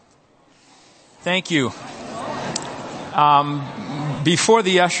Thank you. Before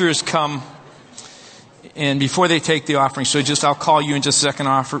the ushers come and before they take the offering, I'll call you in just a second,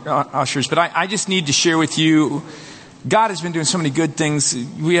 ushers, but I just need to share with you, God has been doing so many good things.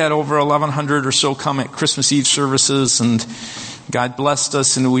 We had over 1,100 or so come at Christmas Eve services, and God blessed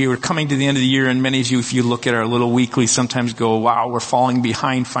us, and we were coming to the end of the year, and many of you, if you look at our little weekly, sometimes go, wow, we're falling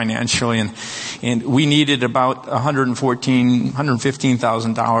behind financially, and we needed about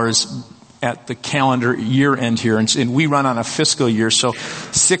 $115,000 at the calendar year end here, and we run on a fiscal year, so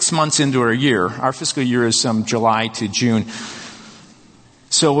 6 months into our year. Our fiscal year is July to June.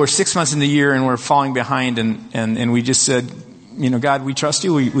 So we're 6 months in the year, and we're falling behind, and we just said, God, we trust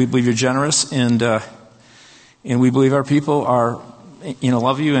you, we believe you're generous, and we believe our people are,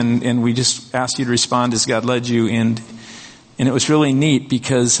 love you, and we just asked you to respond as God led you, and it was really neat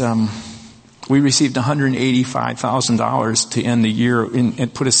because we received $185,000 to end the year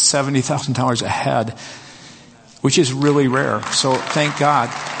and put us $70,000 ahead, which is really rare. So thank God.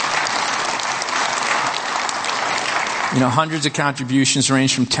 Hundreds of contributions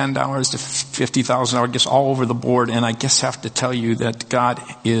range from $10 to $50,000, I guess all over the board. And I guess have to tell you that God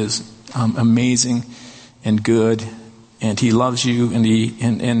is amazing and good, and He loves you,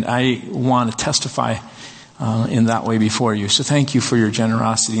 and I want to testify in that way before you. So thank you for your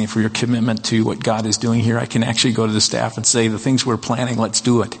generosity and for your commitment to what God is doing here. I can actually go to the staff and say, the things we're planning, let's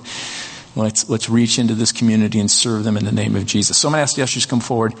do it. Let's reach into this community and serve them in the name of Jesus. So I'm going to ask the ushers to come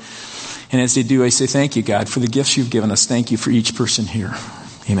forward. And as they do, I say, thank you, God, for the gifts you've given us. Thank you for each person here.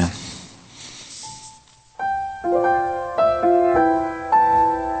 Amen.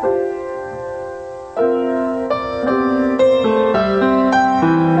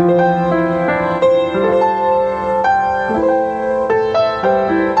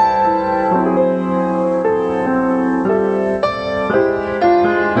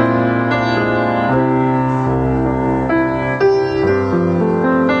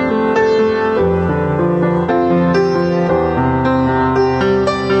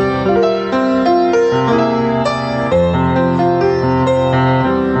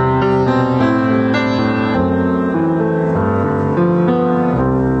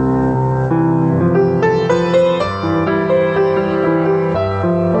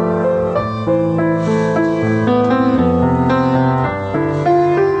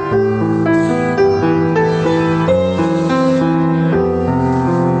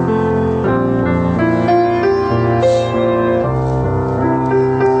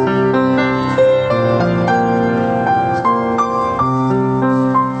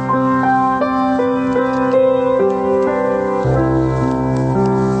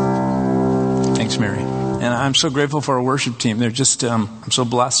 I'm so grateful for our worship team. They're just, I'm so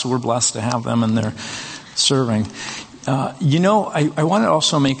blessed. We're blessed to have them, and they're serving. I want to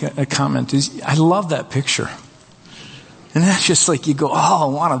also make a comment. I love that picture. And that's just like you go, oh, I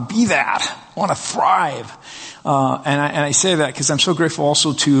want to be that. I want to thrive. And I say that because I'm so grateful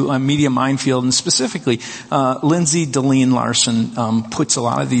also to Media Minefield, and specifically Lindsay Deline Larson puts a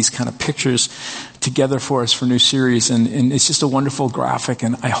lot of these kind of pictures together for us for new series, and it's just a wonderful graphic,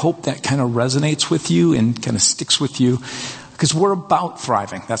 and I hope that kind of resonates with you and kind of sticks with you, because we're about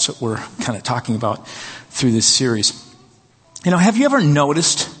thriving. That's what we're kind of talking about through this series. Have you ever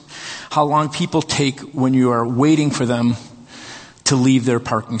noticed how long people take when you are waiting for them to leave their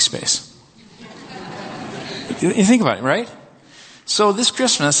parking space? You think about it, right? So this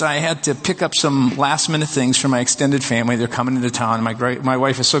Christmas, I had to pick up some last-minute things for my extended family. They're coming into town. My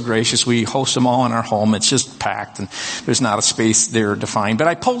wife is so gracious. We host them all in our home. It's just packed, and there's not a space there to find. But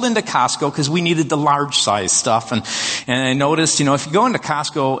I pulled into Costco because we needed the large-size stuff. And I noticed, if you go into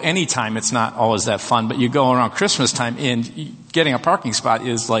Costco anytime, it's not always that fun. But you go around Christmas time, and getting a parking spot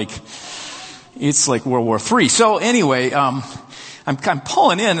is it's like World War III. So anyway, I'm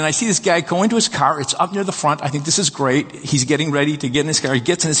pulling in, and I see this guy go into his car. It's up near the front. I think this is great. He's getting ready to get in his car. He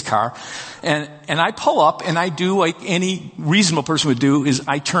gets in his car, and I pull up, and I do like any reasonable person would do, is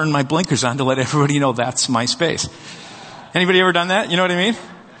I turn my blinkers on to let everybody know that's my space. Anybody ever done that? You know what I mean?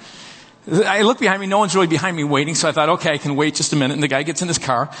 I look behind me. No one's really behind me waiting, so I thought, okay, I can wait just a minute. And the guy gets in his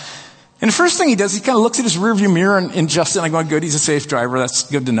car, and the first thing he does, he kind of looks at his rearview mirror and adjusts it. I'm going, good, he's a safe driver. That's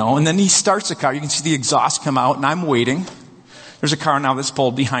good to know. And then he starts the car. You can see the exhaust come out, and I'm waiting. There's a car now that's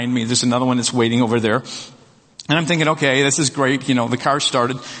pulled behind me. There's another one that's waiting over there. And I'm thinking, okay, this is great. The car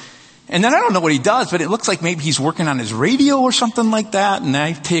started. And then I don't know what he does, but it looks like maybe he's working on his radio or something like that. And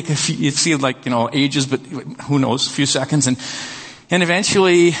I take a few, it seemed like, ages, but who knows, a few seconds. And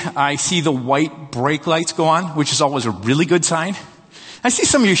eventually I see the white brake lights go on, which is always a really good sign. I see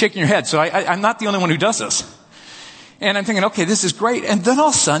some of you shaking your head, so I'm not the only one who does this. And I'm thinking, okay, this is great. And then all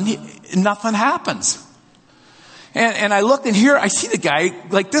of a sudden, nothing happens. And I look, and here I see the guy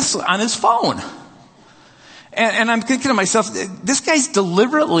like this on his phone. And I'm thinking to myself, this guy's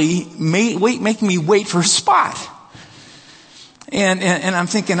deliberately making me wait for a spot. And I'm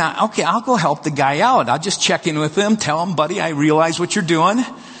thinking, okay, I'll go help the guy out. I'll just check in with him, tell him, buddy, I realize what you're doing.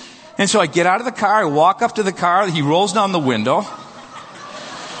 And so I get out of the car, I walk up to the car, he rolls down the window.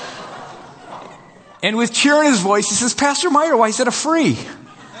 And with cheer in his voice, he says, Pastor Meyer, why is that a free?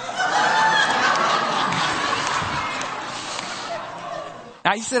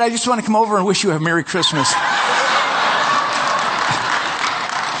 Now, he said, I just want to come over and wish you a Merry Christmas.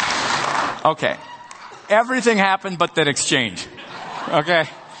 Okay. Everything happened but that exchange. Okay.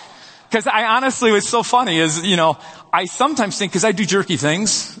 Because I honestly, what's so funny is, I sometimes think, because I do jerky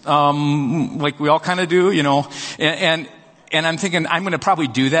things, like we all kind of do, and I'm thinking I'm going to probably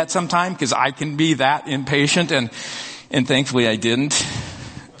do that sometime because I can be that impatient, and thankfully I didn't.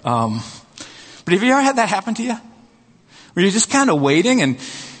 But have you ever had that happen to you? Where you're just kind of waiting and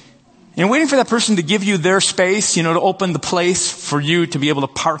waiting for that person to give you their space, to open the place for you to be able to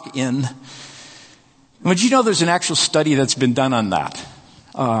park in. But there's an actual study that's been done on that.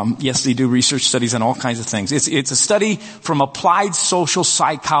 Yes, they do research studies on all kinds of things. It's a study from applied social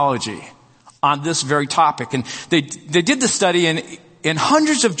psychology on this very topic. And they did the study in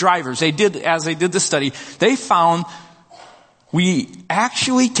hundreds of drivers. As they did the study, they found we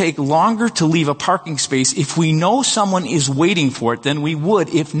actually take longer to leave a parking space if we know someone is waiting for it than we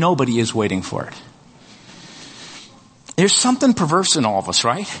would if nobody is waiting for it. There's something perverse in all of us,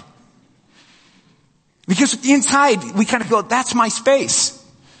 right? Because inside, we kind of go, that's my space.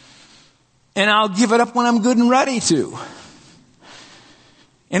 And I'll give it up when I'm good and ready to.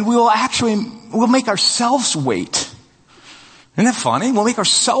 And we'll make ourselves wait. Isn't that funny? We'll make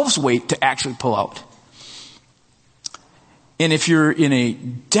ourselves wait to actually pull out. And if you're in a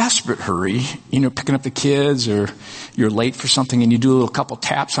desperate hurry, picking up the kids, or you're late for something and you do a couple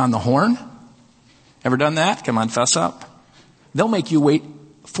taps on the horn. Ever done that? Come on, fess up. They'll make you wait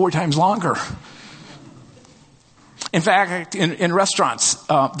 4 times longer. In fact, in restaurants,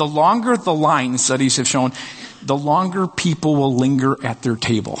 the longer the line, studies have shown, the longer people will linger at their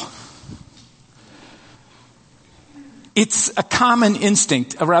table. It's a common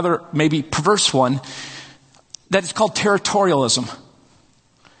instinct, a rather maybe perverse one, that is called territorialism.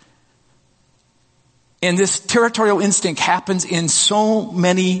 And this territorial instinct happens in so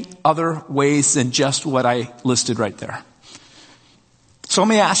many other ways than just what I listed right there. So let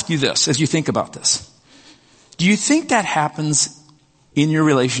me ask you this as you think about this. Do you think that happens in your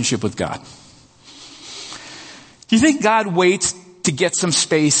relationship with God? Do you think God waits to get some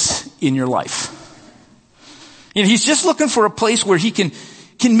space in your life? He's just looking for a place where he can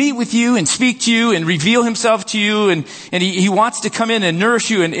meet with you and speak to you and reveal himself to you, and he wants to come in and nourish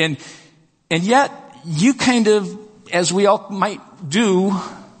you, and yet you kind of, as we all might do,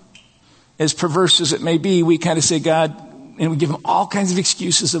 as perverse as it may be, we kind of say, God, and we give him all kinds of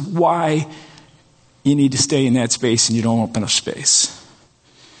excuses of why you need to stay in that space and you don't open up space.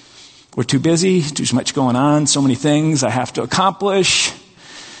 We're too busy, too much going on, so many things I have to accomplish.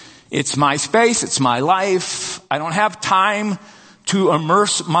 It's my space, it's my life. I don't have time to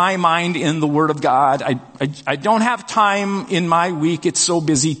immerse my mind in the Word of God. I don't have time in my week, it's so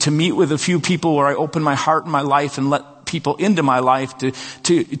busy, to meet with a few people where I open my heart and my life and let people into my life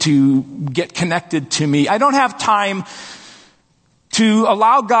to get connected to me. I don't have time to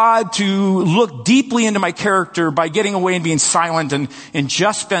allow God to look deeply into my character by getting away and being silent and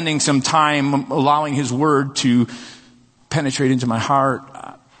just spending some time allowing His Word to penetrate into my heart.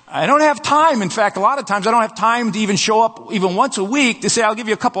 I don't have time. In fact, a lot of times I don't have time to even show up even once a week to say, I'll give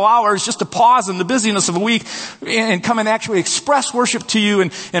you a couple hours just to pause in the busyness of a week and come and actually express worship to you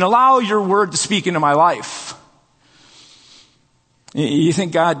and allow your Word to speak into my life. You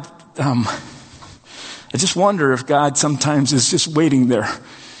think God, I just wonder if God sometimes is just waiting there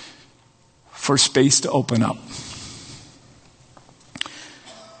for space to open up.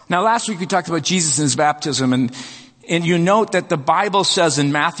 Now, last week we talked about Jesus and His baptism, and you note that the Bible says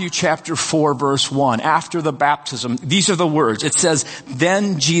in Matthew chapter 4, verse 1, after the baptism, these are the words. It says,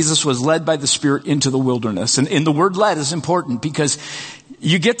 then Jesus was led by the Spirit into the wilderness. And the word led is important because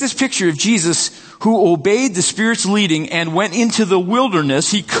you get this picture of Jesus who obeyed the Spirit's leading and went into the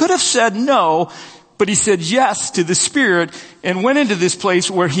wilderness. He could have said no, but he said yes to the Spirit and went into this place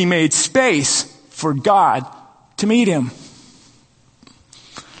where he made space for God to meet him.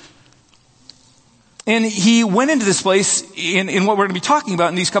 And he went into this place in what we're going to be talking about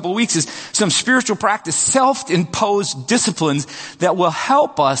in these couple of weeks is some spiritual practice, self-imposed disciplines that will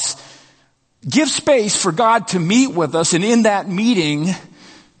help us give space for God to meet with us. And in that meeting,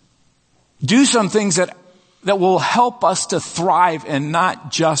 do some things that will help us to thrive and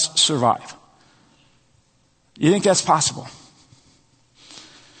not just survive. You think that's possible?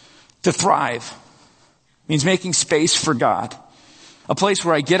 To thrive means making space for God. A place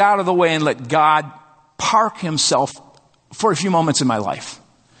where I get out of the way and let God park himself for a few moments in my life.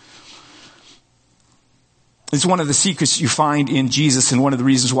 It's one of the secrets you find in Jesus and one of the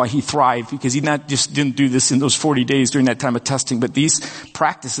reasons why he thrived, because he not just didn't do this in those 40 days during that time of testing, but these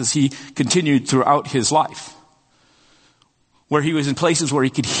practices he continued throughout his life, where he was in places where he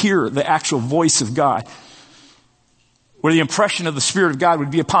could hear the actual voice of God, where the impression of the Spirit of God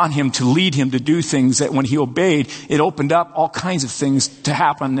would be upon him to lead him to do things that when he obeyed, it opened up all kinds of things to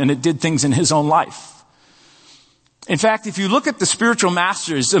happen, and it did things in his own life. In fact, if you look at the spiritual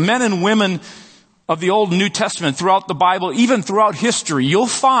masters, the men and women of the Old and New Testament throughout the Bible, even throughout history, you'll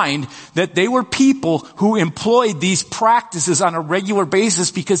find that they were people who employed these practices on a regular basis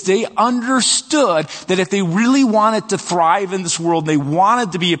because they understood that if they really wanted to thrive in this world, they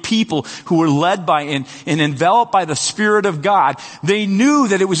wanted to be a people who were led by and enveloped by the Spirit of God. They knew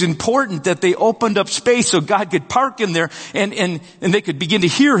that it was important that they opened up space so God could park in there and they could begin to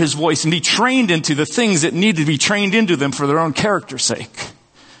hear his voice and be trained into the things that needed to be trained into them for their own character's sake.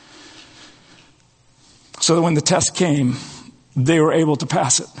 So that when the test came, they were able to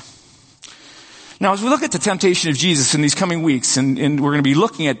pass it. Now, as we look at the temptation of Jesus in these coming weeks, and we're going to be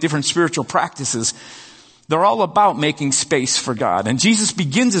looking at different spiritual practices, they're all about making space for God. And Jesus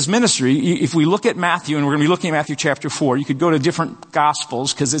begins his ministry. If we look at Matthew, and we're going to be looking at Matthew chapter 4, you could go to different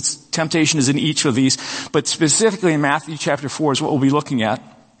Gospels because its temptation is in each of these, but specifically in Matthew chapter 4 is what we'll be looking at.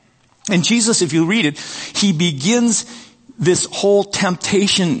 And Jesus, if you read it, he begins this whole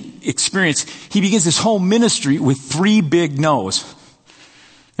temptation experience. He begins this whole ministry with 3 big no's. Isn't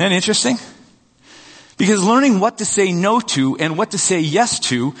that interesting? Because learning what to say no to and what to say yes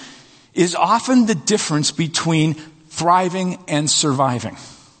to is often the difference between thriving and surviving.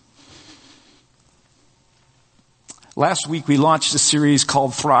 Last week we launched a series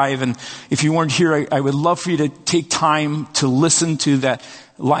called Thrive, and if you weren't here, I would love for you to take time to listen to that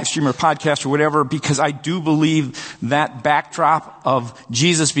live stream or podcast or whatever, because I do believe that backdrop of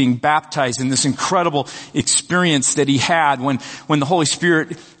Jesus being baptized in this incredible experience that he had when the Holy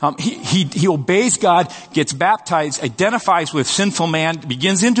Spirit, he obeys God, gets baptized, identifies with sinful man,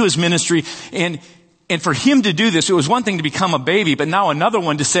 begins into his ministry, and for him to do this, it was one thing to become a baby, but now another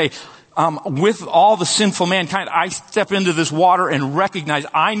one to say, with all the sinful mankind, I step into this water and recognize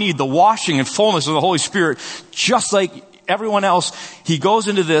I need the washing and fullness of the Holy Spirit, just like everyone else. He goes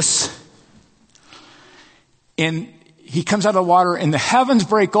into this, and he comes out of the water, and the heavens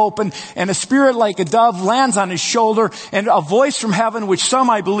break open, and a spirit like a dove lands on his shoulder, and a voice from heaven, which some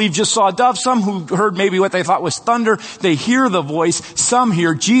I believe just saw a dove, some who heard maybe what they thought was thunder, they hear the voice, some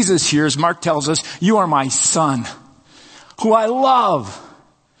hear, Jesus hears, Mark tells us, you are my son, who I love.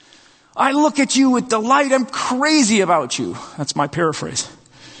 I look at you with delight. I'm crazy about you. That's my paraphrase.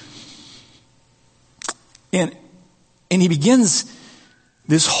 And he begins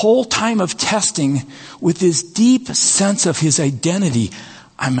this whole time of testing with this deep sense of his identity.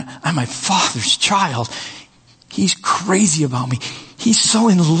 I'm my Father's child. He's crazy about me. He's so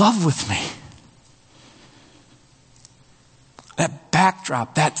in love with me. That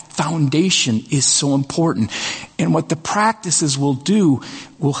backdrop, that foundation is so important. And what the practices will do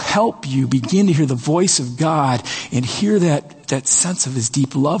will help you begin to hear the voice of God and hear that sense of his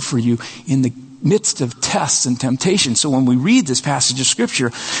deep love for you in the midst of tests and temptation. So when we read this passage of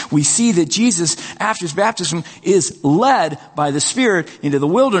Scripture, we see that Jesus, after his baptism, is led by the Spirit into the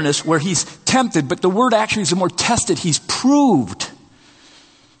wilderness where he's tempted. But the word actually is more tested. He's proved.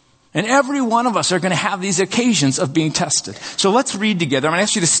 And every one of us are going to have these occasions of being tested. So let's read together. I'm going to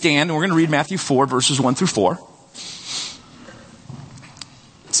ask you to stand, and we're going to read Matthew 4, verses 1 through 4.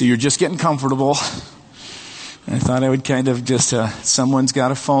 So you're just getting comfortable. I thought I would kind of just, someone's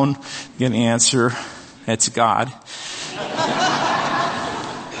got a phone, get an answer. That's God.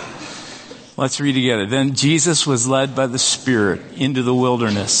 Let's read together. Then Jesus was led by the Spirit into the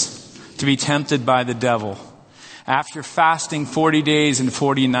wilderness to be tempted by the devil. After fasting 40 days and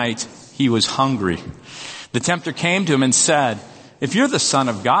 40 nights, he was hungry. The tempter came to him and said, if you're the Son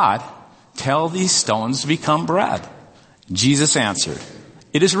of God, tell these stones to become bread. Jesus answered,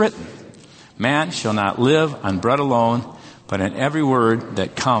 it is written, man shall not live on bread alone, but on every word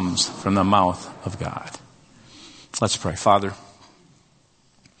that comes from the mouth of God. Let's pray. Father,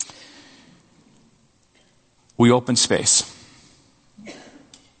 we open space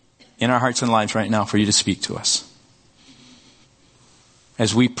in our hearts and lives right now for you to speak to us.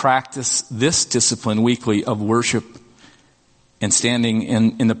 As we practice this discipline weekly of worship and standing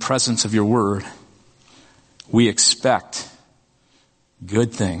in the presence of your word, we expect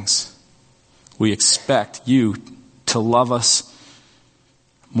good things. We expect you to love us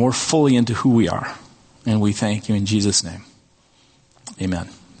more fully into who we are. And we thank you in Jesus' name. Amen.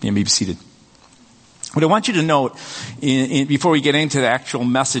 You may be seated. What I want you to note before we get into the actual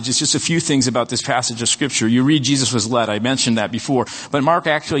message is just a few things about this passage of Scripture. You read Jesus was led. I mentioned that before. But Mark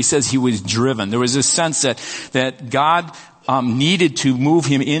actually says he was driven. There was this sense that God needed to move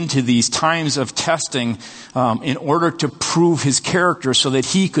him into these times of testing in order to prove his character so that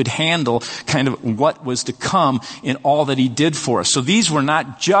he could handle kind of what was to come in all that he did for us. So these were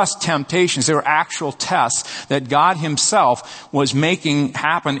not just temptations. They were actual tests that God himself was making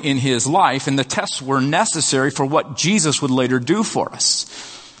happen in his life, and the tests were necessary for what Jesus would later do for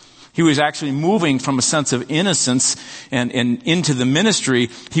us. He was actually moving from a sense of innocence and into the ministry.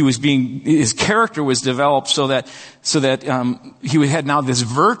 His character was developed so that he had now this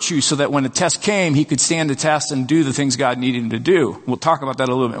virtue so that when a test came, he could stand the test and do the things God needed him to do. We'll talk about that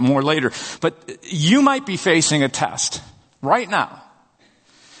a little bit more later. But you might be facing a test right now.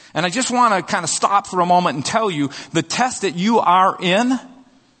 And I just want to kind of stop for a moment and tell you the test that you are in,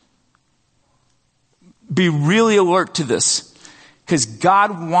 be really alert to this. Because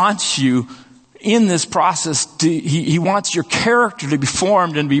God wants you in this process, He wants your character to be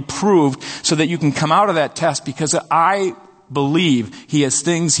formed and be proved so that you can come out of that test, because I believe He has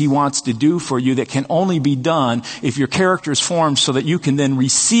things He wants to do for you that can only be done if your character is formed so that you can then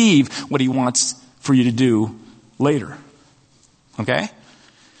receive what He wants for you to do later. Okay?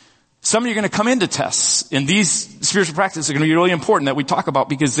 Some of you are going to come into tests, and these spiritual practices are going to be really important that we talk about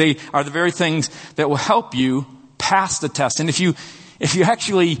because they are the very things that will help you pass the test. And if you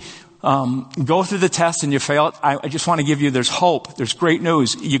actually go through the test and you fail it, I just want to give you, there's hope. There's great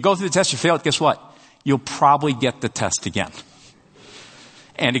news. You go through the test, you fail it, guess what? You'll probably get the test again.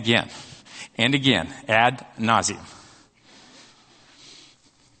 And again. And again. Ad nauseum.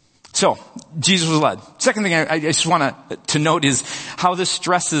 So, Jesus was led. Second thing I just want to note is how this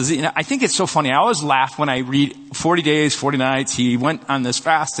stresses, I think it's so funny. I always laugh when I read 40 days, 40 nights, he went on this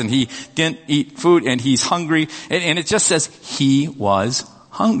fast and he didn't eat food and he's hungry. And it just says he was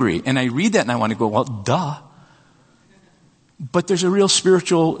hungry. And I read that and I want to go, well, duh. But there's a real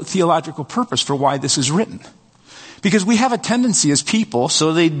spiritual, theological purpose for why this is written. Because we have a tendency as people,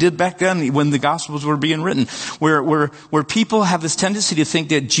 so they did back then when the Gospels were being written, where people have this tendency to think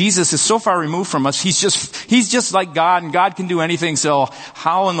that Jesus is so far removed from us, he's just like God, and God can do anything, so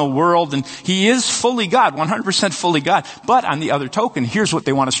how in the world? And he is fully God, 100% fully God. But on the other token, here's what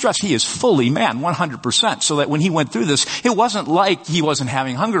they want to stress. He is fully man, 100%. So that when he went through this, it wasn't like he wasn't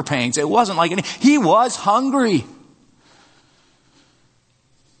having hunger pains. It wasn't like he was hungry.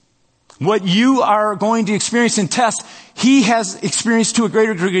 What you are going to experience in tests, he has experienced to a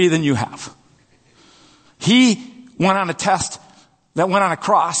greater degree than you have. He went on a test that went on a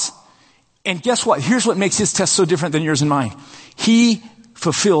cross. And guess what? Here's what makes his test so different than yours and mine. He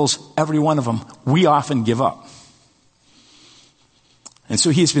fulfills every one of them. We often give up. And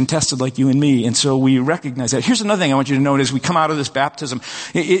so he's been tested like you and me. And so we recognize that. Here's another thing I want you to note as we come out of this baptism.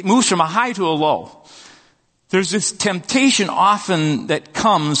 It moves from a high to a low. There's this temptation often that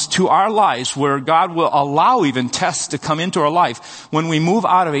comes to our lives where God will allow even tests to come into our life when we move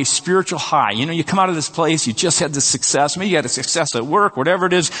out of a spiritual high. You come out of this place, you just had this success. Maybe you had a success at work, whatever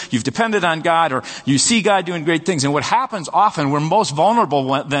it is. You've depended on God, or you see God doing great things. And what happens often, we're most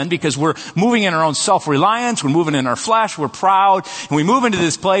vulnerable then because we're moving in our own self-reliance. We're moving in our flesh. We're proud. And we move into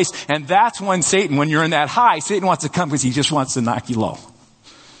this place. And that's when Satan, when you're in that high, Satan wants to come because he just wants to knock you low.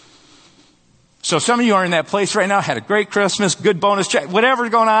 So some of you are in that place right now, had a great Christmas, good bonus check,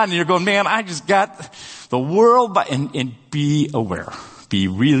 whatever's going on, and you're going, man, I just got the world and be aware. Be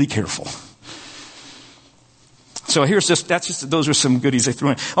really careful. So those are some goodies I threw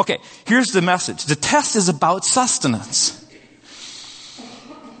in. Okay, here's the message. The test is about sustenance.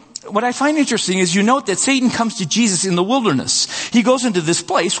 What I find interesting is you note that Satan comes to Jesus in the wilderness. He goes into this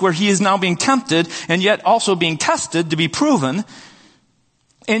place where he is now being tempted and yet also being tested to be proven.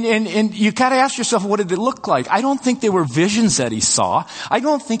 And you gotta ask yourself, what did it look like? I don't think they were visions that he saw. I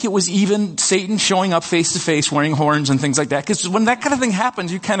don't think it was even Satan showing up face to face wearing horns and things like that. Because when that kind of thing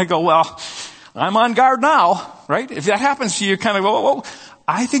happens, you kind of go, well, I'm on guard now, right? If that happens to you, you kind of go, oh,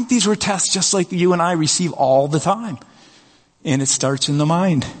 I think these were tests just like you and I receive all the time. And it starts in the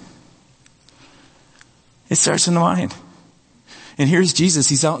mind. It starts in the mind. And here's Jesus.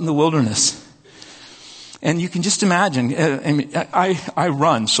 He's out in the wilderness. And you can just imagine, I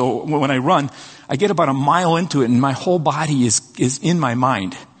run, so when I run, I get about a mile into it and my whole body is in my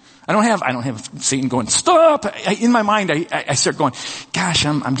mind. I don't have Satan going, stop. In my mind, I start going, gosh,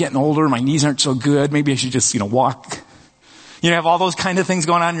 I'm getting older. My knees aren't so good. Maybe I should just, walk. Have all those kind of things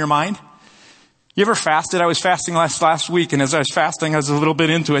going on in your mind. You ever fasted? I was fasting last week, and as I was fasting, I was a little bit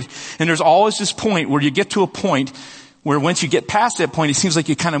into it. And there's always this point where you get to a point where once you get past that point, it seems like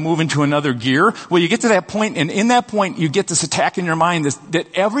you kind of move into another gear. Well, you get to that point, and in that point, you get this attack in your mind that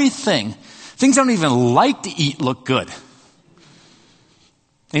things I don't even like to eat look good.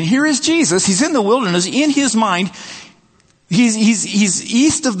 And here is Jesus. He's in the wilderness. In his mind, he's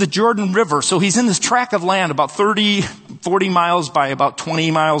east of the Jordan River. So he's in this tract of land about 40 miles by about 20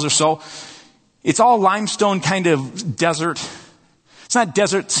 miles or so. It's all limestone kind of desert. It's not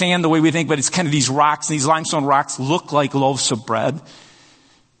desert sand the way we think, but it's kind of these rocks. And these limestone rocks look like loaves of bread.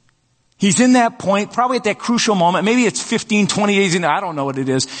 He's in that point, probably at that crucial moment. Maybe it's 15, 20 days in. I don't know what it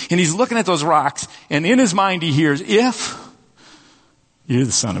is. And he's looking at those rocks. And in his mind he hears, if you're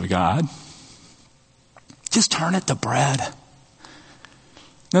the Son of God, just turn it to bread.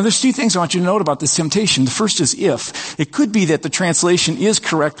 Now there's two things I want you to note about this temptation. The first is if. It could be that the translation is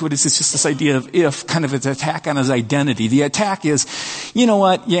correct, but it's just this idea of if, kind of an attack on his identity. The attack is, you know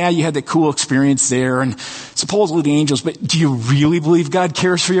what, yeah, you had that cool experience there and supposedly the angels, but do you really believe God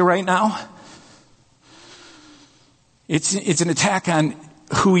cares for you right now? It's an attack on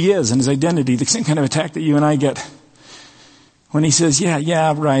who he is and his identity, the same kind of attack that you and I get. When he says,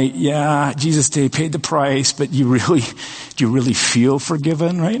 yeah, right, yeah, Jesus paid the price, but do you really feel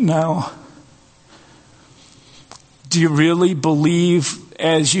forgiven right now? Do you really believe,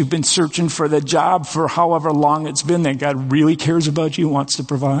 as you've been searching for the job for however long it's been, that God really cares about you, wants to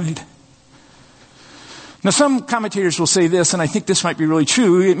provide? Now some commentators will say this, and I think this might be really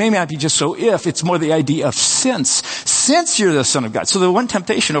true. It may not be just so if, it's more the idea of since. Since you're the Son of God. So the one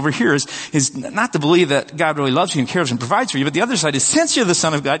temptation over here is not to believe that God really loves you and cares and provides for you, but the other side is since you're the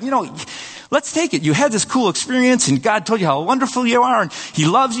Son of God, let's take it. You had this cool experience and God told you how wonderful you are and he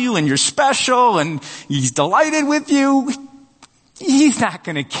loves you and you're special and he's delighted with you. He's not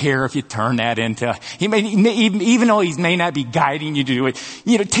going to care if you turn that into, even though he may not be guiding you to do it,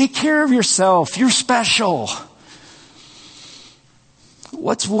 take care of yourself. You're special.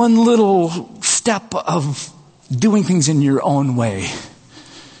 What's one little step of doing things in your own way?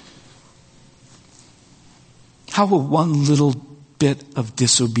 How will one little bit of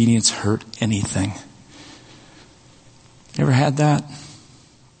disobedience hurt anything? You ever had that?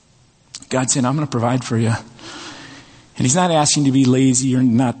 God saying, I'm going to provide for you. And he's not asking you to be lazy or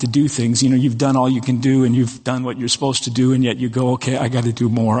not to do things. You've done all you can do and you've done what you're supposed to do, and yet you go, okay, I got to do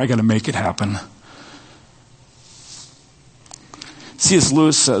more. I got to make it happen. C.S.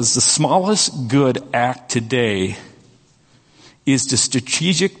 Lewis says, the smallest good act today is the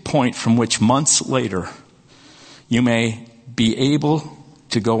strategic point from which months later you may be able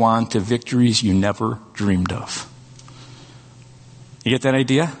to go on to victories you never dreamed of. You get that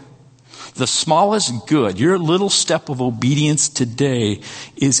idea? The smallest good, your little step of obedience today,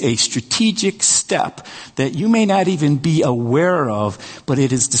 is a strategic step that you may not even be aware of, but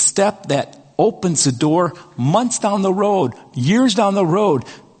it is the step that opens the door months down the road, years down the road,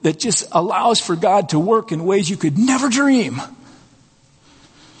 that just allows for God to work in ways you could never dream.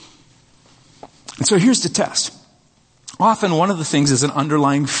 And so here's the test. Often one of the things is an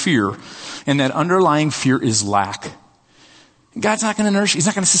underlying fear, and that underlying fear is lack. God's not going to nourish, he's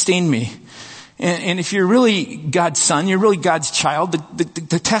not going to sustain me. And if you're really God's son, you're really God's child,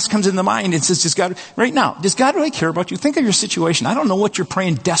 the test comes in the mind and says, does God really care about you? Think of your situation. I don't know what you're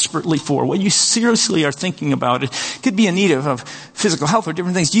praying desperately for, what you seriously are thinking about. It could be a need of physical health or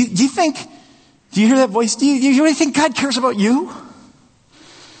different things. Do you hear that voice? Do you really think God cares about you?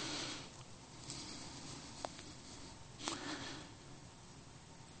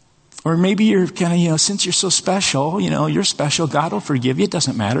 Or maybe you're kind of, since you're so special, you're special, God will forgive you. It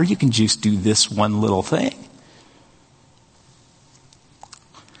doesn't matter. You can just do this one little thing.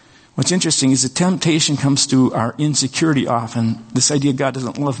 What's interesting is the temptation comes through our insecurity often. This idea God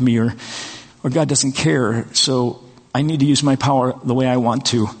doesn't love me or God doesn't care, so I need to use my power the way I want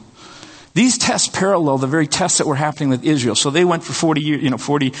to. These tests parallel the very tests that were happening with Israel. So they went for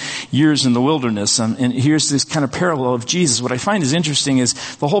 40 years in the wilderness. And here's this kind of parallel of Jesus. What I find is interesting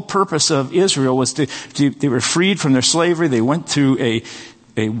is the whole purpose of Israel was they were freed from their slavery. They went through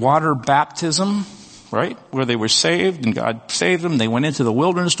a water baptism, right? Where they were saved and God saved them. They went into the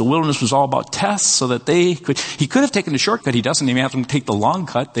wilderness. The wilderness was all about tests so that he could have taken the shortcut. He doesn't even have them take the long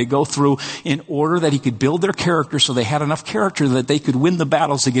cut. They go through in order that he could build their character so they had enough character that they could win the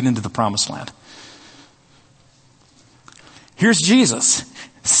battles to get into the promised land. Here's Jesus.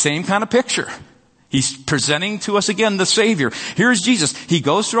 Same kind of picture. He's presenting to us again the Savior. Here's Jesus. He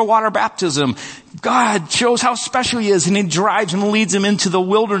goes through a water baptism. God shows how special he is, and he drives and leads him into the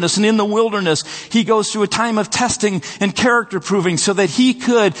wilderness. And in the wilderness, he goes through a time of testing and character proving so that he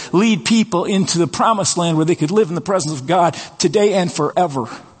could lead people into the promised land where they could live in the presence of God today and forever.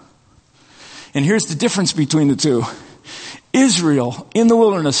 And here's the difference between the two. Israel in the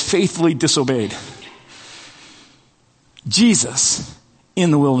wilderness faithfully disobeyed. Jesus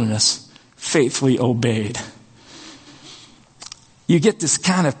in the wilderness faithfully obeyed. You get this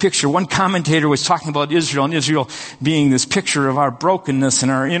kind of picture. One commentator was talking about Israel, and Israel being this picture of our brokenness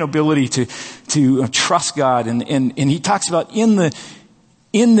and our inability to trust God. And he talks about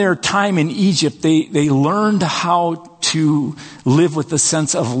in their time in Egypt, they learned how to live with a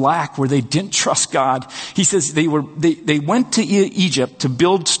sense of lack where they didn't trust God. He says they went to Egypt to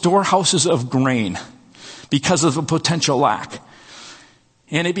build storehouses of grain because of a potential lack.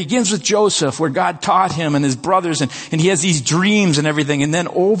 And it begins with Joseph, where God taught him and his brothers, and he has these dreams and everything. And then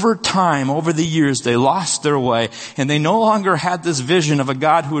over time, over the years, they lost their way, and they no longer had this vision of a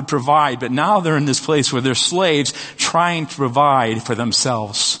God who would provide. But now they're in this place where they're slaves trying to provide for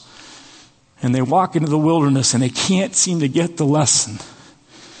themselves. And they walk into the wilderness, and they can't seem to get the lesson.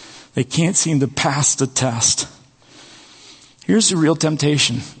 They can't seem to pass the test. Here's the real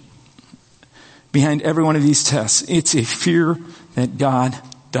temptation behind every one of these tests. It's a fear that God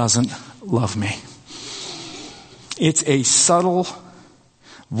doesn't love me. It's a subtle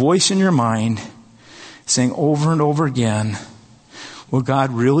voice in your mind saying over and over again, will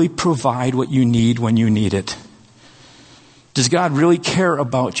God really provide what you need when you need it? Does God really care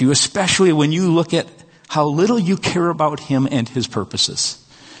about you, especially when you look at how little you care about him and his purposes?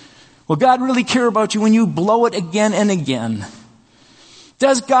 Will God really care about you when you blow it again and again?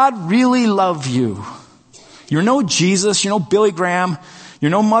 Does God really love you? You're no Jesus, you're no Billy Graham,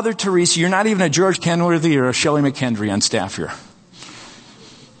 you're no Mother Teresa, you're not even a George Kenworthy or a Shelley McHenry on staff here.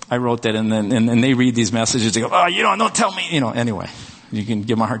 I wrote that, and then they read these messages, they go, oh, don't tell me, anyway, you can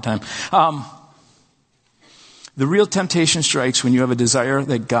give them a hard time. The real temptation strikes when you have a desire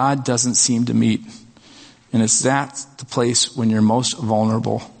that God doesn't seem to meet. And it's that the place when you're most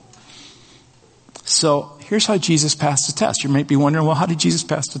vulnerable. So here's how Jesus passed the test. You might be wondering, well, how did Jesus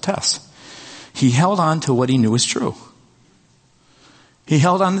pass the test? He held on to what he knew was true. He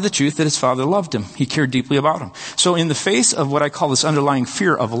held on to the truth that his Father loved him. He cared deeply about him. So in the face of what I call this underlying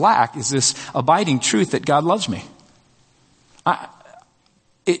fear of lack is this abiding truth that God loves me.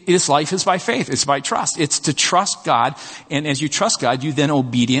 This life is by faith. It's by trust. It's to trust God. And as you trust God, you then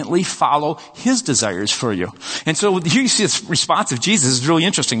obediently follow his desires for you. And so here you see this response of Jesus is really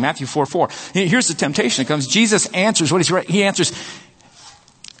interesting. Matthew 4:4. Here's the temptation. It comes. Jesus answers. What is right? He answers,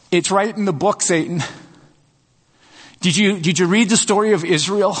 it's right in the book, Satan. Did you read the story of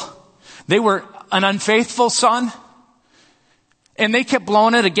Israel? They were an unfaithful son. And they kept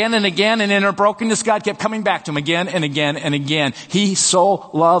blowing it again and again. And in their brokenness, God kept coming back to them again and again and again. He so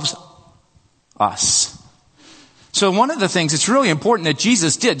loves us. So one of the things that's really important that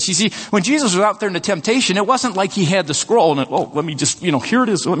Jesus did, you see, when Jesus was out there in the temptation, it wasn't like he had the scroll and, let me just, here it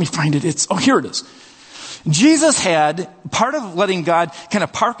is. Let me find it. Here it is. Jesus had, part of letting God kind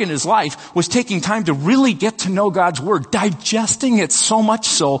of park in his life was taking time to really get to know God's word, digesting it so much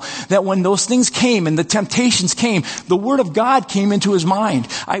so that when those things came and the temptations came, the word of God came into his mind.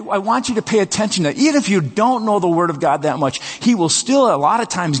 I want you to pay attention that even if you don't know the word of God that much, he will still a lot of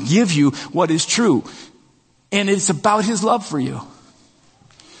times give you what is true. And it's about his love for you.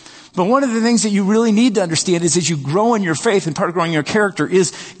 But one of the things that you really need to understand is as you grow in your faith, and part of growing your character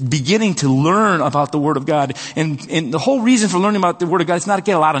is beginning to learn about the Word of God. And the whole reason for learning about the Word of God is not to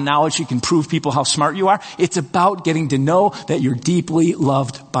get a lot of knowledge. You can prove people how smart you are. It's about getting to know that you're deeply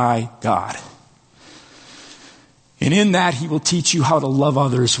loved by God. And in that, he will teach you how to love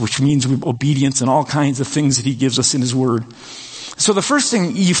others, which means obedience and all kinds of things that he gives us in his Word. So the first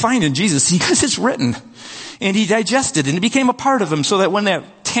thing you find in Jesus, because it's written, and he digested, and it became a part of him, so that when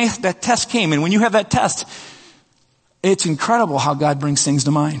that test came, and when you have that test, it's incredible how God brings things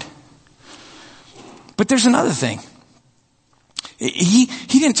to mind. But there's another thing. He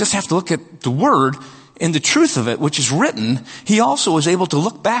didn't just have to look at the word and the truth of it, which is written. He also was able to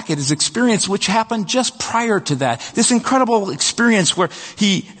look back at his experience, which happened just prior to that. This incredible experience where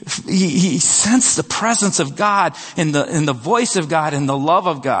he sensed the presence of God and the voice of God and the love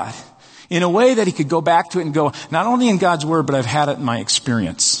of God, in a way that he could go back to it and go, not only in God's word, but I've had it in my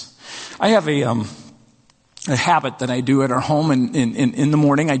experience. I have a habit that I do at our home, and in the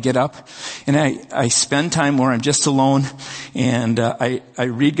morning I get up and I spend time where I'm just alone, and I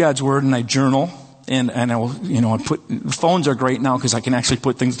read God's word and I journal. and I will, phones are great now because I can actually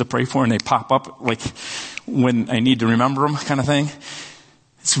put things to pray for and they pop up like when I need to remember them kind of thing.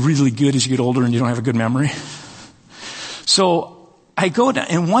 It's really good as you get older and you don't have a good memory. So I go down,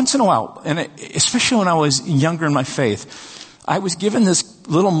 and once in a while, and especially when I was younger in my faith, I was given this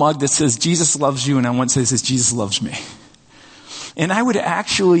little mug that says, Jesus loves you, and on one side it says, Jesus loves me. And I would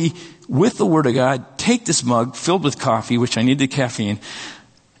actually, with the Word of God, take this mug filled with coffee, which I needed caffeine,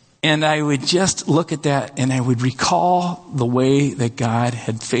 and I would just look at that and I would recall the way that God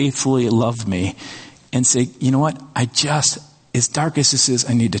had faithfully loved me and say, you know what? As dark as this is,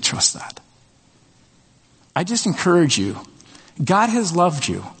 I need to trust that. I just encourage you. God has loved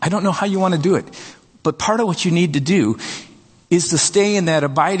you. I don't know how you want to do it, but part of what you need to do is to stay in that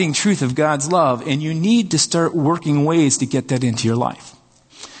abiding truth of God's love, and you need to start working ways to get that into your life.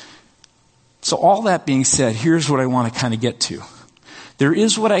 So all that being said, here's what I want to kind of get to. There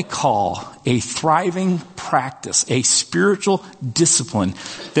is what I call a thriving practice, a spiritual discipline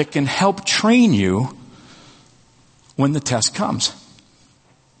that can help train you when the test comes.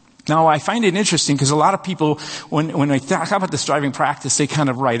 Now, I find it interesting because a lot of people, when I talk about the striving practice, they kind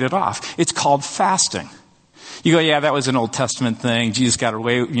of write it off. It's called fasting. You go, yeah, that was an Old Testament thing. Jesus got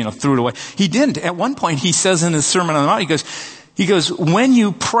away, threw it away. He didn't. At one point, he says in his Sermon on the Mount, he goes, when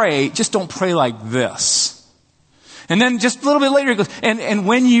you pray, just don't pray like this. And then just a little bit later, he goes, and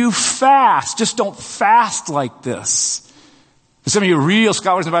when you fast, just don't fast like this. Some of you real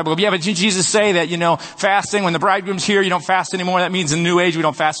scholars in the Bible go, yeah, but did Jesus say that, fasting, when the bridegroom's here, you don't fast anymore? That means in the New Age, we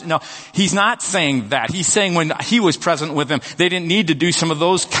don't fast. No, he's not saying that. He's saying when he was present with them, they didn't need to do some of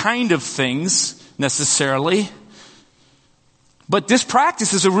those kind of things necessarily. But this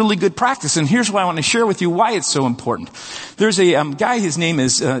practice is a really good practice, and here's why I want to share with you why it's so important. There's a guy, his name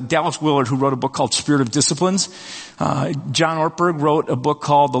is Dallas Willard, who wrote a book called Spirit of Disciplines. John Ortberg wrote a book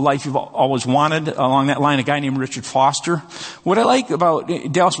called The Life You've Always Wanted, along that line, a guy named Richard Foster. What I like about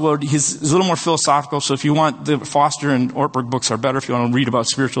Dallas Willard, he's a little more philosophical, so if you want, the Foster and Ortberg books are better if you want to read about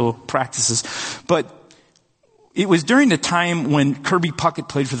spiritual practices. But it was during the time when Kirby Puckett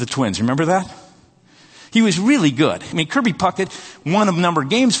played for the Twins. Remember that? He was really good. I mean, Kirby Puckett won a number of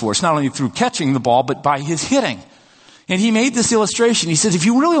games for us, not only through catching the ball, but by his hitting. And he made this illustration. He says, if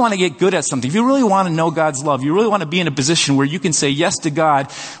you really want to get good at something, if you really want to know God's love, you really want to be in a position where you can say yes to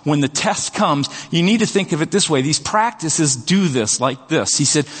God when the test comes, you need to think of it this way. These practices do this like this. He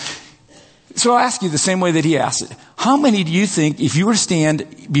said, so I'll ask you the same way that he asked it. How many do you think, if you were to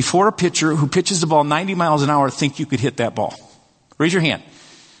stand before a pitcher who pitches the ball 90 miles an hour, think you could hit that ball? Raise your hand.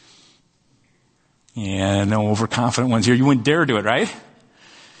 Yeah, no overconfident ones here. You wouldn't dare do it, right?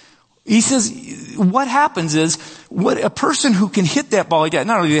 He says, what happens is, what a person who can hit that ball like that,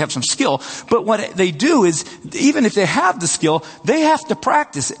 not only do they have some skill, but what they do is, even if they have the skill, they have to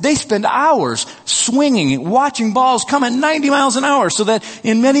practice. They spend hours swinging and watching balls come at 90 miles an hour, so that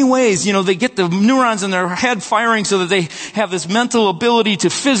in many ways, they get the neurons in their head firing so that they have this mental ability to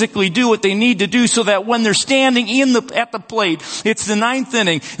physically do what they need to do, so that when they're standing at the plate, it's the ninth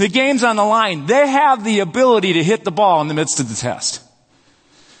inning, the game's on the line, they have the ability to hit the ball in the midst of the test.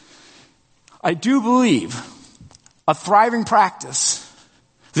 I do believe a thriving practice,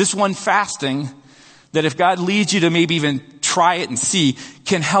 this one fasting, that if God leads you to maybe even try it and see,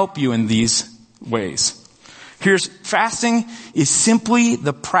 can help you in these ways. Fasting is simply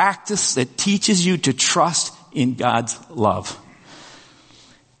the practice that teaches you to trust in God's love.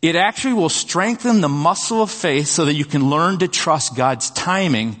 It actually will strengthen the muscle of faith so that you can learn to trust God's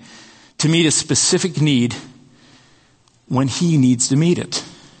timing to meet a specific need when He needs to meet it.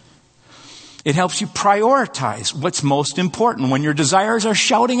 It helps you prioritize what's most important when your desires are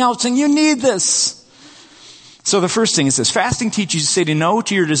shouting out saying, you need this. So the first thing is this. Fasting teaches you to say no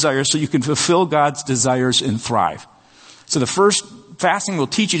to your desires so you can fulfill God's desires and thrive. So the first, fasting will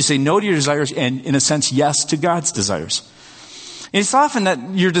teach you to say no to your desires and, in a sense, yes to God's desires. And it's often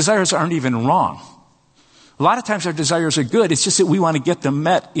that your desires aren't even wrong. A lot of times our desires are good. It's just that we want to get them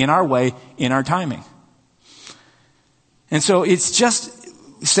met in our way, in our timing. And so it's just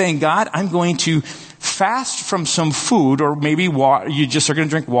saying, God, I'm going to fast from some food, or maybe water, you just are going to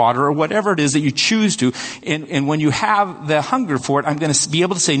drink water, or whatever it is that you choose to. And when you have the hunger for it, I'm going to be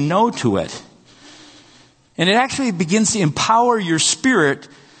able to say no to it. And it actually begins to empower your spirit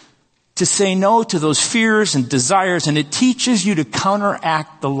to say no to those fears and desires, and it teaches you to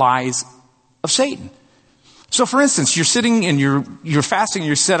counteract the lies of Satan. So for instance, you're sitting and you're fasting and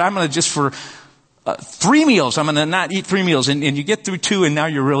you said, I'm going to just for 3 meals, I'm going to not eat 3 meals, and you get through 2 and now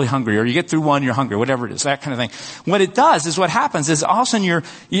you're really hungry, or you get through 1, you're hungry, whatever it is, that kind of thing. What it does is, what happens is, all of a sudden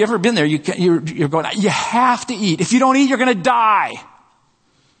you ever been there, you're going, you have to eat. If you don't eat, you're going to die.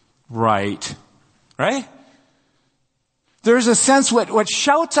 Right. right? There's a sense what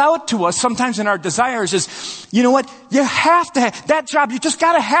shouts out to us sometimes in our desires is, you know what? You have to have that job. You just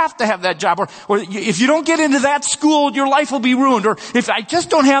gotta have to have that job. Or if you don't get into that school, your life will be ruined. Or if I just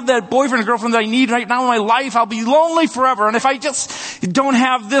don't have that boyfriend or girlfriend that I need right now in my life, I'll be lonely forever. And if I just don't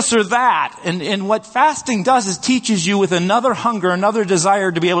have this or that. And what fasting does is teaches you with another hunger, another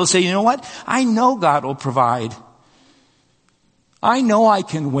desire to be able to say, you know what? I know God will provide. I know I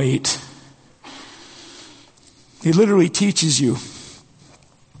can wait. He literally teaches you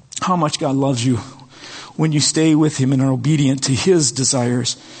how much God loves you when you stay with Him and are obedient to His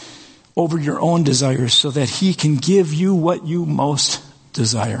desires over your own desires so that He can give you what you most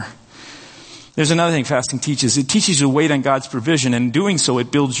desire. There's another thing fasting teaches. It teaches you to wait on God's provision, and in doing so,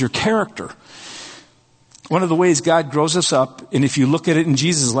 it builds your character. One of the ways God grows us up, and if you look at it in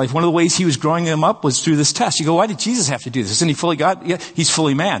Jesus' life, one of the ways He was growing them up was through this test. You go, why did Jesus have to do this? Isn't He fully God? Yeah, He's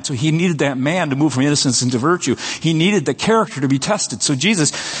fully man. So He needed that man to move from innocence into virtue. He needed the character to be tested. So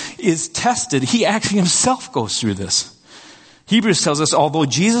Jesus is tested. He actually Himself goes through this. Hebrews tells us, although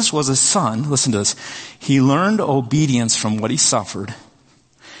Jesus was a son, listen to this, He learned obedience from what He suffered.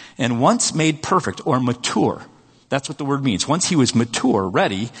 And once made perfect or mature, that's what the word means. Once He was mature,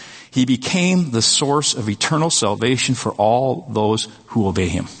 ready, He became the source of eternal salvation for all those who obey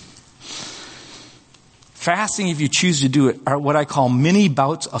Him. Fasting, if you choose to do it, are what I call mini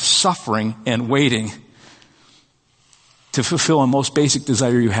bouts of suffering and waiting to fulfill a most basic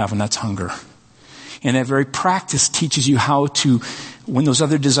desire you have, and that's hunger. And that very practice teaches you how to, when those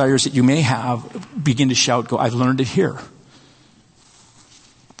other desires that you may have begin to shout, go, I've learned it here.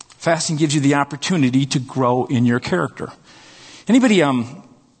 Fasting gives you the opportunity to grow in your character. Anybody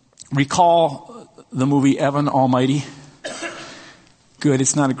recall the movie Evan Almighty? Good,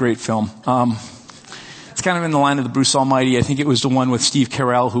 it's not a great film. It's kind of in the line of the Bruce Almighty. I think it was the one with Steve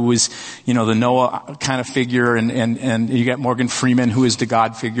Carell, who was, the Noah kind of figure, and you got Morgan Freeman, who is the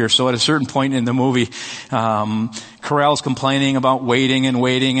God figure. So at a certain point in the movie, Carell's complaining about waiting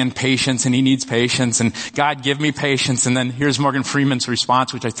and patience, and he needs patience, and God, give me patience. And then here's Morgan Freeman's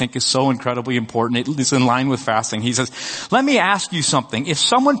response, which I think is so incredibly important. It is in line with fasting. He says, let me ask you something. If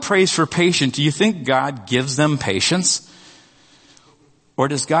someone prays for patience, do you think God gives them patience? Or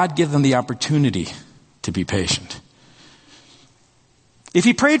does God give them the opportunity to be patient? If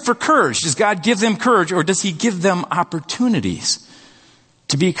he prayed for courage, does God give them courage, or does He give them opportunities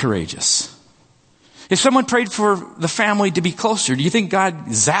to be courageous? If someone prayed for the family to be closer, do you think God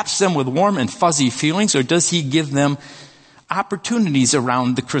zaps them with warm and fuzzy feelings, or does He give them opportunities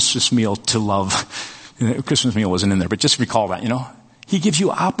around the Christmas meal to love? The Christmas meal wasn't in there, but just recall that, He gives you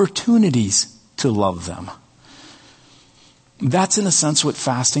opportunities to love them. That's in a sense what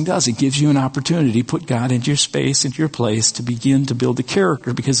fasting does. It gives you an opportunity to put God into your space, into your place, to begin to build the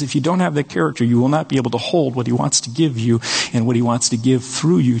character. Because if you don't have that character, you will not be able to hold what He wants to give you and what He wants to give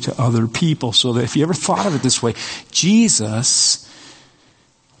through you to other people. So that if you ever thought of it this way, Jesus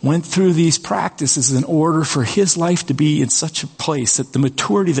went through these practices in order for His life to be in such a place that the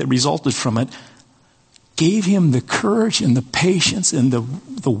maturity that resulted from it gave Him the courage and the patience and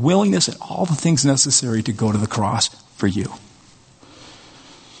the willingness and all the things necessary to go to the cross for you.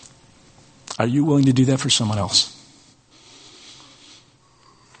 Are you willing to do that for someone else?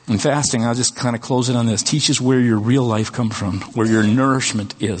 And fasting, I'll just kind of close it on this, teaches where your real life comes from, where your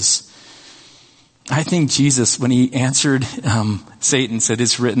nourishment is. I think Jesus, when He answered Satan, said,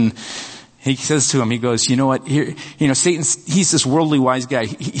 it's written, He says to him, He goes, you know what, here, Satan, he's this worldly wise guy.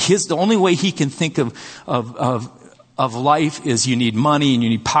 The only way he can think of life is you need money and you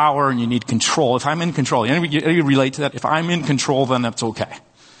need power and you need control. If I'm in control, you relate to that? If I'm in control, then that's okay.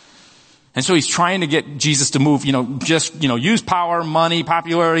 And so he's trying to get Jesus to move, use power, money,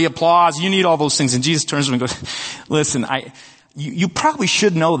 popularity, applause. You need all those things. And Jesus turns to him and goes, listen, you probably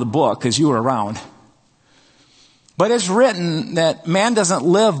should know the book because you were around. But it's written that man doesn't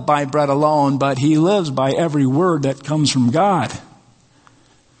live by bread alone, but he lives by every word that comes from God.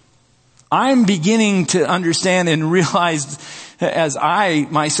 I'm beginning to understand and realize as I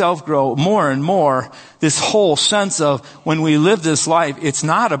myself grow more and more this whole sense of when we live this life, it's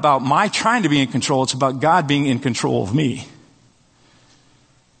not about my trying to be in control. It's about God being in control of me.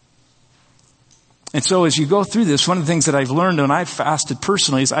 And so as you go through this, one of the things that I've learned when I've fasted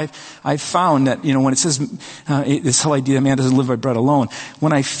personally is I've found that, when it says this whole idea that man doesn't live by bread alone,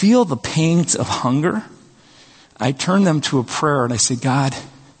 when I feel the pains of hunger, I turn them to a prayer and I say, God,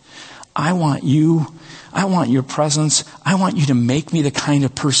 I want you. I want your presence. I want you to make me the kind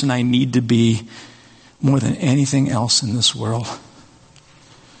of person I need to be more than anything else in this world.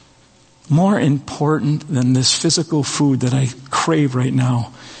 More important than this physical food that I crave right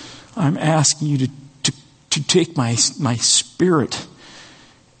now, I'm asking you to take my spirit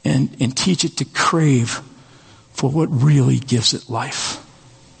and teach it to crave for what really gives it life.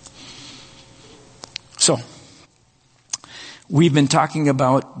 So, we've been talking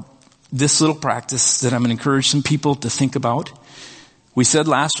about this little practice that I'm going to encourage some people to think about. We said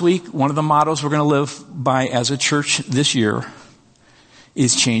last week, one of the mottos we're going to live by as a church this year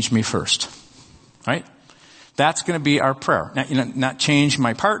is change me first. Right? That's going to be our prayer. Not change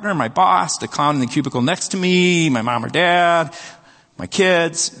my partner, my boss, the clown in the cubicle next to me, my mom or dad, my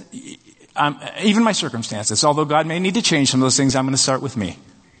kids, even my circumstances. Although God may need to change some of those things, I'm going to start with me.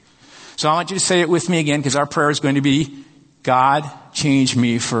 So I want you to say it with me again, because our prayer is going to be, God, change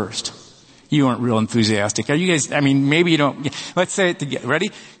me first. You weren't real enthusiastic. Are you guys, maybe you don't. Let's say it together.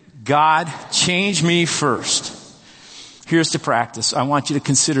 Ready? God, change me first. Here's the practice. I want you to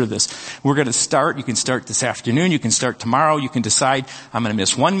consider this. We're going to start. You can start this afternoon. You can start tomorrow. You can decide, I'm going to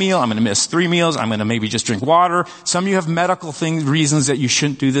miss one meal. I'm going to miss 3 meals. I'm going to maybe just drink water. Some of you have medical reasons that you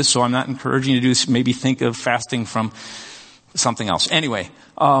shouldn't do this, so I'm not encouraging you to do this. Maybe think of fasting from something else. Anyway,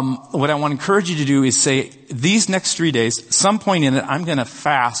 what I want to encourage you to do is say, these next 3 days, some point in it, I'm going to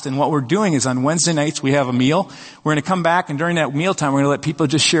fast. And what we're doing is on Wednesday nights, we have a meal. We're going to come back, and during that mealtime, we're going to let people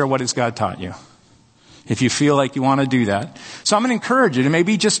just share what has God taught you, if you feel like you want to do that. So I'm going to encourage you to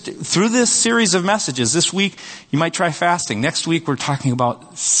maybe just through this series of messages, this week, you might try fasting. Next week, we're talking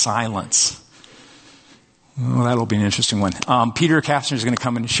about silence. Well, that'll be an interesting one. Peter Kastner is going to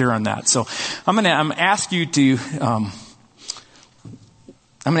come and share on that. So I'm going to ask you to,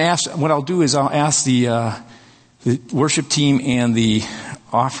 what I'll do is I'll ask the worship team and the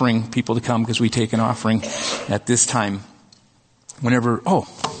offering people to come, because we take an offering at this time. Whenever,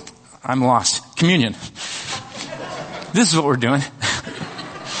 I'm lost. Communion. This is what we're doing.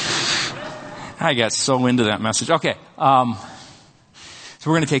 I got so into that message. Okay. So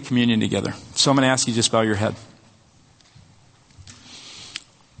we're going to take communion together. So I'm going to ask you just bow your head.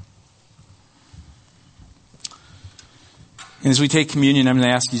 And as we take communion, I'm going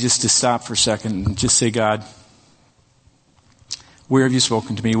to ask you just to stop for a second and just say, God, where have you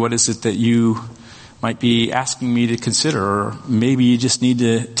spoken to me? What is it that you might be asking me to consider? Or maybe you just need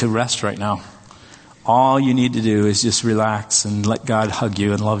to rest right now. All you need to do is just relax and let God hug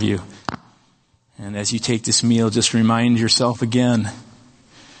you and love you. And as you take this meal, just remind yourself again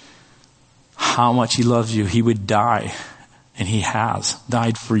how much He loves you. He would die, and He has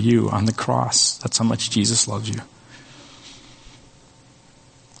died for you on the cross. That's how much Jesus loves you.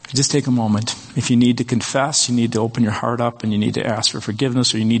 Just take a moment. If you need to confess, you need to open your heart up, and you need to ask for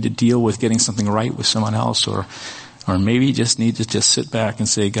forgiveness, or you need to deal with getting something right with someone else, or maybe you just need to just sit back and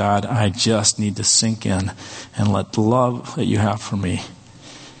say, God, I just need to sink in and let the love that you have for me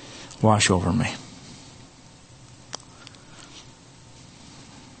wash over me.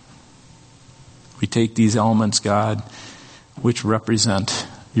 We take these elements, God, which represent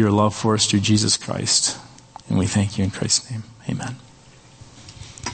your love for us through Jesus Christ, and we thank you in Christ's name. Amen.